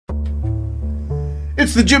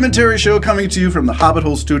It's the Jim and Terry Show coming to you from the Hobbit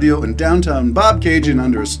Hole Studio in downtown Bobcaygeon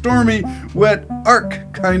under a stormy, wet,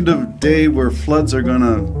 arc kind of day where floods are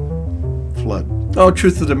gonna flood. Oh,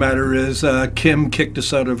 truth of the matter is, Kim kicked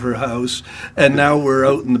us out of her house, and now we're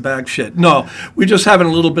out in the back shed. No, we're just having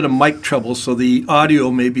a little bit of mic trouble, so the audio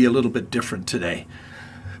may be a little bit different today.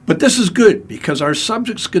 But this is good, because our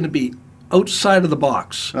subject's going to be outside of the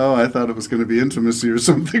box. Oh, I thought it was going to be intimacy or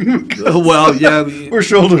something. Well, yeah. We're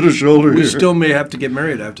shoulder to shoulder We here. still may have to get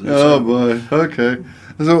married after this. Oh, boy. Okay.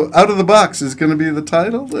 So, Out of the Box is going to be the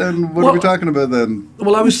title, and what are we talking about then?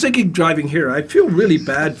 Well, I was thinking driving here, I feel really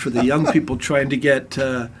bad for the young people trying to get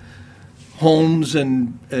homes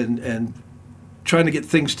and trying to get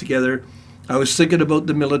things together. I was thinking about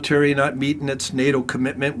the military not meeting its NATO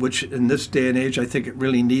commitment, which in this day and age, I think it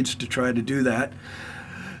really needs to try to do that.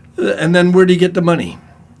 And then where do you get the money?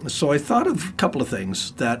 So I thought of a couple of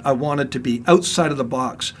things that I wanted to be outside of the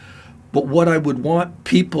box, but what I would want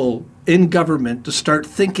people in government to start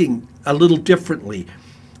thinking a little differently,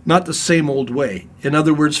 not the same old way. In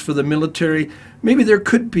other words, for the military, maybe there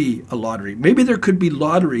could be a lottery. Maybe there could be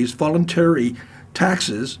lotteries, voluntary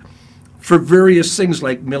taxes for various things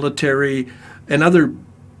like military and other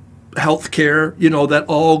health care, that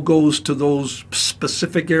all goes to those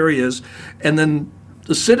specific areas. And then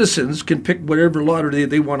the citizens can pick whatever lottery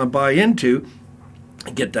they want to buy into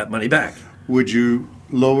and get that money back. Would you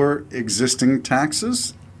lower existing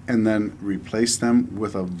taxes and then replace them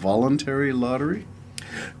with a voluntary lottery?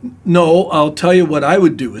 No, I'll tell you what I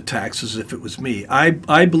would do with taxes if it was me.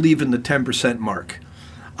 I believe in the 10% mark.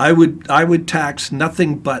 I would tax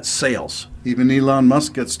nothing but sales. Even Elon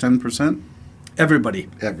Musk gets 10%? Everybody.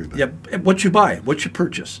 Yep. What you buy, what you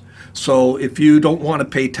purchase. So if you don't want to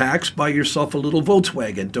pay tax, buy yourself a little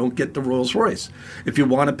Volkswagen. Don't get the Rolls Royce. If you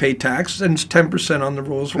want to pay tax, then it's 10% on the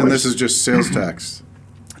Rolls Royce. And this is just sales tax?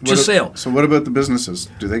 Just sales. So what about the businesses?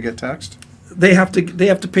 Do they get taxed? They have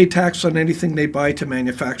to pay tax on anything they buy to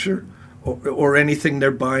manufacture, or anything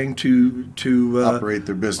they're buying to operate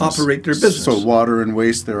their business. So water and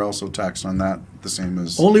waste, they're also taxed on that, the same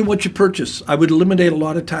as... Only what you purchase. I would eliminate a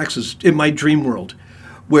lot of taxes in my dream world,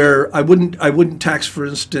 where I wouldn't tax, for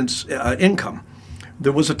instance, income.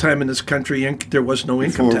 There was a time in this country there was no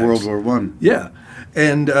income tax. Before World War I. Yeah,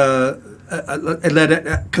 and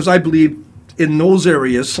because I believe in those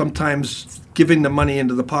areas, sometimes giving the money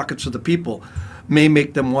into the pockets of the people may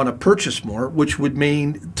make them want to purchase more, which would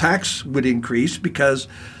mean tax would increase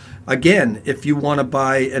again, if you want to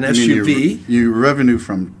buy an SUV... You revenue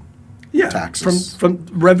from taxes. From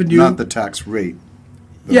revenue... Not the tax rate,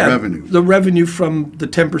 revenue. The revenue from the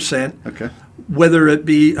 10%. Okay. Whether it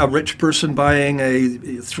be a rich person buying a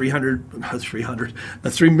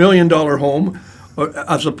 $3 million home, or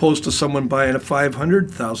as opposed to someone buying a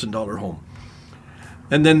 $500,000 home.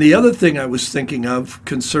 And then the other thing I was thinking of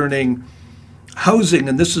concerning housing,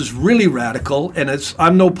 and this is really radical, and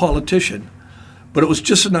I'm no politician, but it was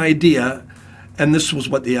just an idea, and this was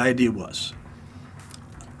what the idea was.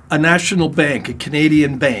 A national bank, a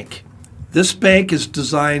Canadian bank. This bank is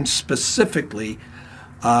designed specifically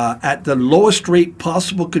at the lowest rate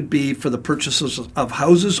possible could be for the purchases of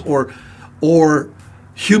houses or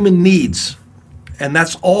human needs, and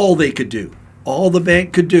that's all they could do. All the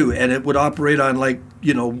bank could do, and it would operate on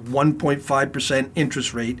 1.5%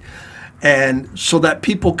 interest rate, and so that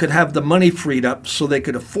people could have the money freed up so they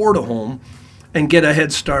could afford a home and get a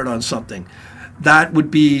head start on something. That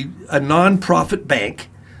would be a non-profit bank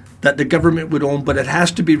that the government would own, but it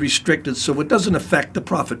has to be restricted so it doesn't affect the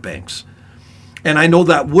profit banks. And I know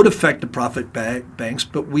that would affect the profit banks,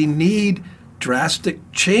 but we need drastic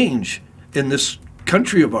change in this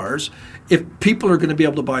country of ours if people are going to be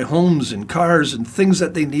able to buy homes and cars and things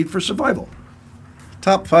that they need for survival.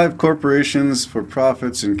 Top 5 corporations for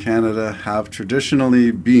profits in Canada have traditionally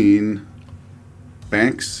been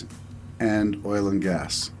banks and oil and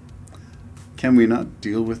gas. Can we not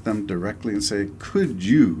deal with them directly and say, could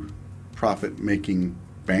you, profit-making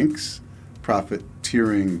banks,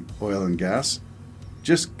 profiteering oil and gas,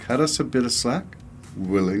 just cut us a bit of slack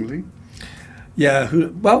willingly? Yeah,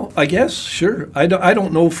 well, I guess, sure. I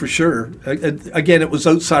don't know for sure. Again, it was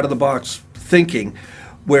outside of the box thinking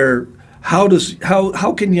where how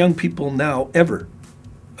can young people now ever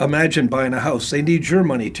imagine buying a house? They need your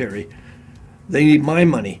money, Terry. They need my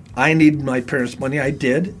money. I need my parents' money. I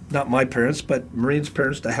did, not my parents, but Maureen's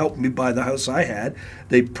parents to help me buy the house I had.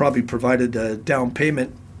 They probably provided a down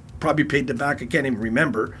payment, probably paid it back. I can't even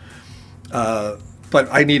remember. But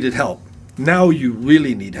I needed help. Now you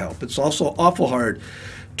really need help. It's also awful hard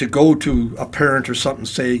to go to a parent or something and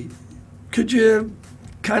say, could you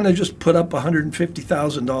kind of just put up $150,000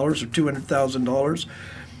 or $200,000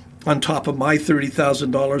 on top of my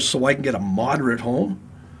 $30,000 so I can get a moderate home?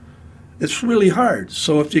 It's really hard.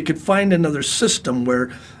 So if you could find another system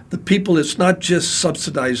where the people, it's not just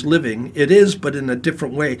subsidized living, it is, but in a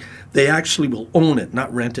different way. They actually will own it,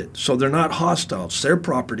 not rent it. So they're not hostile. It's their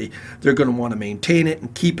property. They're going to want to maintain it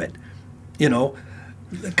and keep it, you know,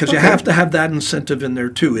 because you have to have that incentive in there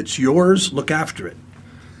too. It's yours, look after it.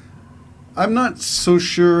 I'm not so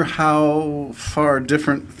sure how far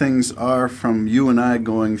different things are from you and I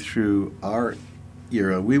going through our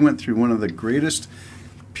era. We went through one of the greatest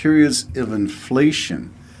periods of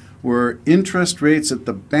inflation where interest rates at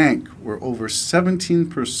the bank were over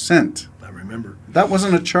 17%. I remember. That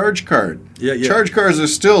wasn't a charge card. Yeah. Charge cards are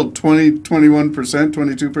still 20, 21%,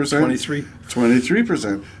 22%. 23.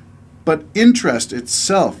 23%. But interest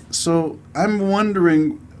itself. So I'm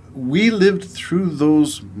wondering, we lived through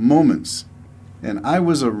those moments. And I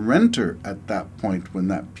was a renter at that point when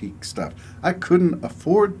that peak stuff. I couldn't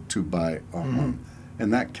afford to buy a home.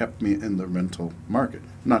 And that kept me in the rental market.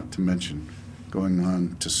 Not to mention going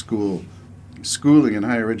on to school. Schooling and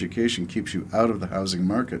higher education keeps you out of the housing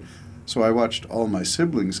market. So I watched all my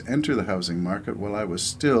siblings enter the housing market while I was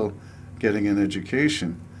still getting an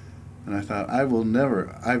education. And I thought,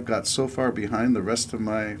 I've got so far behind the rest of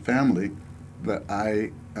my family that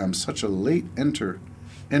I am such a late enterer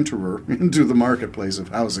into the marketplace of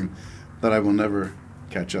housing that I will never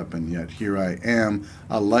catch up. And yet here I am,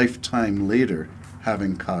 a lifetime later,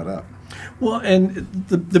 having caught up. Well, and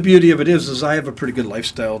the beauty of it is I have a pretty good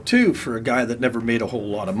lifestyle too for a guy that never made a whole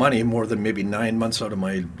lot of money, more than maybe 9 months out of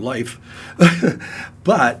my life.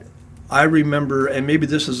 But I remember, and maybe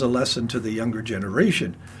this is a lesson to the younger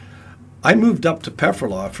generation, I moved up to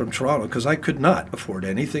Pefferlaw from Toronto because I could not afford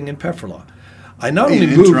anything in Pefferlaw. I not only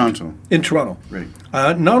moved in Toronto. Right.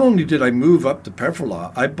 Not only did I move up to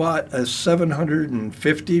Pefferlaw, I bought a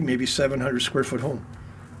 750, maybe 700 square foot home,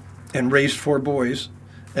 and raised 4 boys,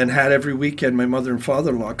 and had every weekend my mother and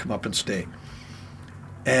father-in-law come up and stay.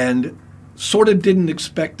 And sort of didn't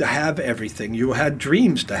expect to have everything. You had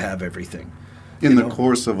dreams to have everything. In the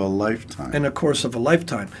course of a lifetime. In the course of a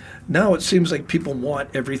lifetime. Now it seems like people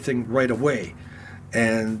want everything right away.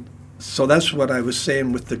 And so that's what I was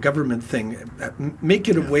saying with the government thing. Make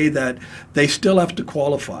it a way that they still have to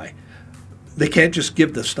qualify. They can't just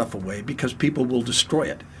give this stuff away because people will destroy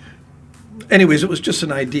it. Anyways, it was just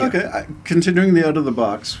an idea. Okay, continuing the out of the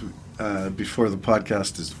box before the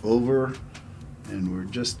podcast is over, and we're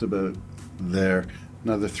just about there,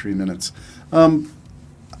 another 3 minutes.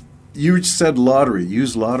 You said lottery,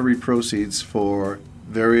 use lottery proceeds for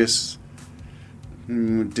various,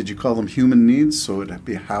 did you call them human needs? So it would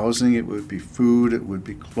be housing, it would be food, it would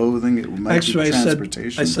be clothing, it might be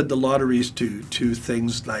transportation. I said the lotteries to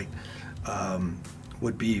things like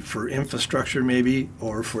would be for infrastructure maybe,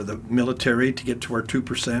 or for the military to get to our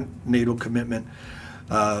 2% NATO commitment.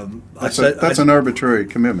 That's an arbitrary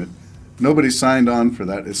commitment. Nobody signed on for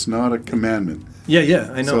that. It's not a commandment.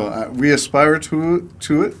 Yeah, I know. So we aspire to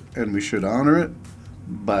it, and we should honor it,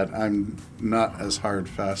 but I'm not as hard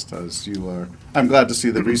fast as you are. I'm glad to see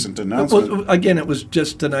the recent announcement. Well, again, it was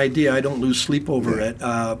just an idea. I don't lose sleep over it.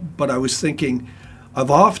 But I was thinking,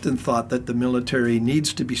 I've often thought that the military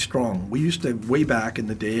needs to be strong. We used to, way back in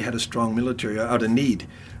the day, had a strong military out of need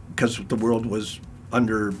because the world was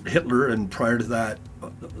under Hitler, and prior to that,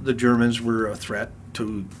 the Germans were a threat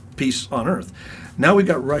to peace on earth. Now we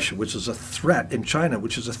got Russia, which is a threat, and China,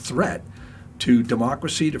 which is a threat to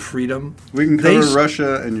democracy, to freedom. We can cover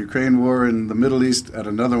Russia and Ukraine war in the Middle East at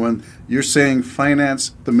another one. You're saying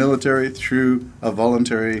finance the military through a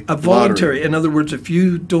voluntary lottery. In other words, if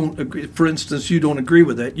you don't agree, for instance, you don't agree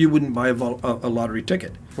with it, you wouldn't buy a lottery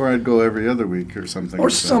ticket. Or I'd go every other week or something. Or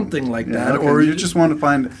something like that. Okay. Or you just want to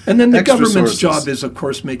find And then the government's sources. job is, of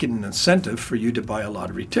course, making an incentive for you to buy a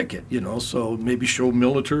lottery ticket, so maybe show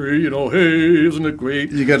military, hey, isn't it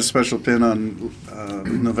great? You get a special pin on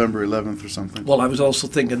November 11th or something. Well, I was also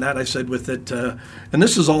thinking that. I said with it, and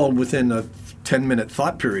this is all within a 10-minute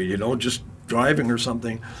thought period, just driving or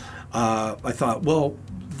something. I thought, well,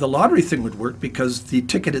 the lottery thing would work because the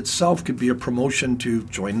ticket itself could be a promotion to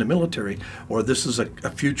join the military, or this is a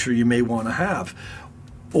future you may want to have,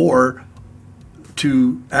 or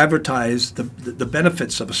to advertise the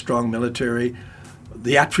benefits of a strong military,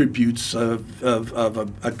 the attributes of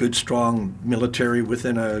a good, strong military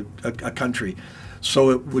within a country.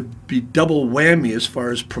 So it would be double whammy as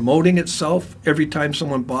far as promoting itself. Every time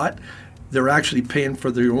someone bought, they're actually paying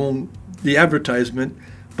for the advertisement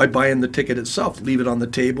by buying the ticket itself. Leave it on the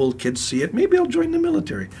table, kids see it, maybe I'll join the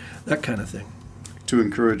military, that kind of thing. To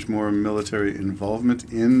encourage more military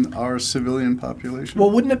involvement in our civilian population?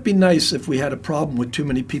 Well, wouldn't it be nice if we had a problem with too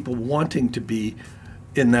many people wanting to be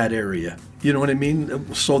in that area. You know what I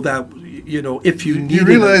mean? So that, if you need You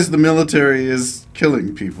realize the military is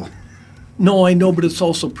killing people. No, I know, but it's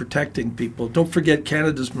also protecting people. Don't forget,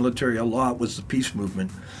 Canada's military a lot was the peace movement,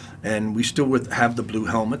 and we still have the blue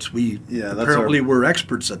helmets. We're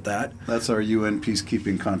experts at that. That's our UN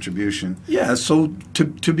peacekeeping contribution. Yeah, so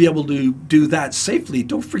to be able to do that safely,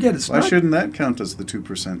 don't forget Why shouldn't that count as the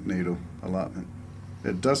 2% NATO allotment?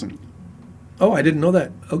 It doesn't. Oh, I didn't know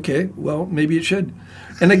that. Okay, well, maybe it should.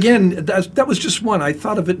 And again, that was just one. I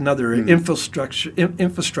thought of it in other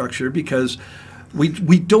infrastructure because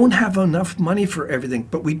we don't have enough money for everything,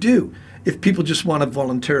 but we do if people just want to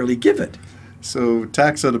voluntarily give it. So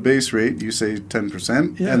tax at a base rate, you say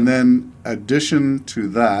 10%, Yeah. and then addition to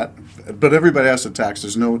that, but everybody has to tax.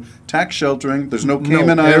 There's no tax sheltering. There's no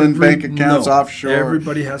Cayman Island bank accounts offshore.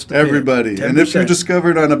 Everybody has to Everybody. pay it, And if you're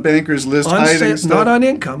discovered on a banker's list on hiding stuff. not on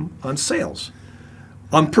income, on sales,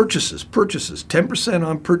 on purchases, 10%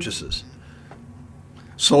 on purchases.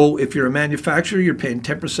 So if you're a manufacturer, you're paying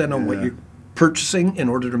 10% on what you're purchasing in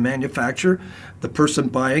order to manufacture, the person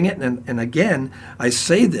buying it. And again, I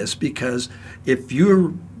say this because if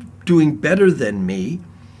you're doing better than me,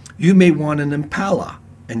 you may want an Impala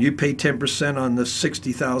and you pay 10% on the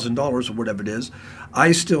 $60,000 or whatever it is.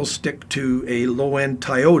 I still stick to a low-end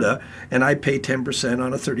Toyota and I pay 10%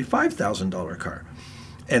 on a $35,000 car.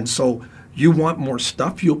 And so you want more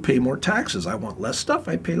stuff, you'll pay more taxes. I want less stuff,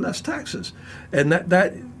 I pay less taxes. And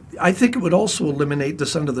that I think it would also eliminate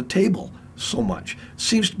this under the table so much.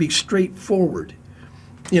 Seems to be straightforward.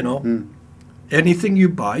 Anything you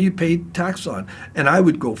buy, you pay tax on. And I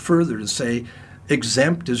would go further and say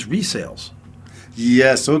exempt is resales.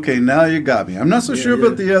 Yes, okay, now you got me. I'm not so sure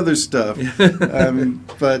about the other stuff,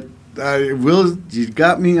 but you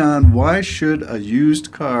got me on why should a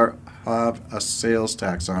used car have a sales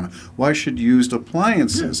tax on it? Why should used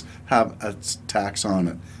appliances have a tax on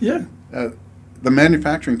it? Yeah. The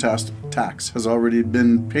manufacturing tax has already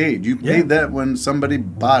been paid. You paid that when somebody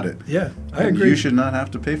bought it. Yeah, I agree. You should not have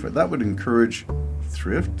to pay for it. That would encourage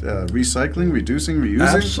thrift, recycling, reducing,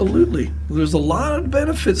 reusing. Absolutely. There's a lot of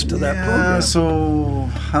benefits to that program. So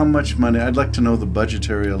how much money? I'd like to know the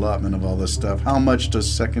budgetary allotment of all this stuff. How much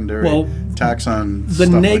does secondary tax on the stuff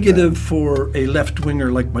negative like that? For a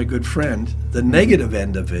left-winger like my good friend, the negative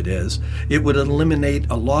end of it is it would eliminate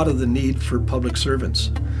a lot of the need for public servants.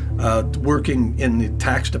 Working in the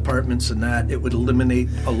tax departments and that, it would eliminate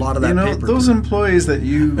a lot of that paper. Those employees that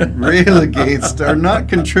you rail against are not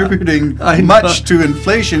contributing much to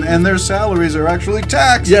inflation, and their salaries are actually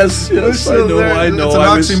taxed. Yes, I know. It's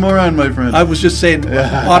an oxymoron, my friend. I was just saying.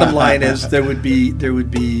 Bottom line is there would be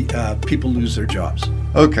people lose their jobs.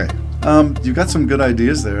 Okay. You've got some good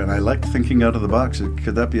ideas there, and I like thinking out of the box.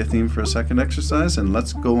 Could that be a theme for a second exercise? And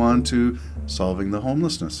let's go on to solving the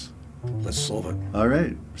homelessness. Let's solve it. All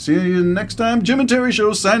right. See you next time. Jim and Terry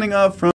Show signing off from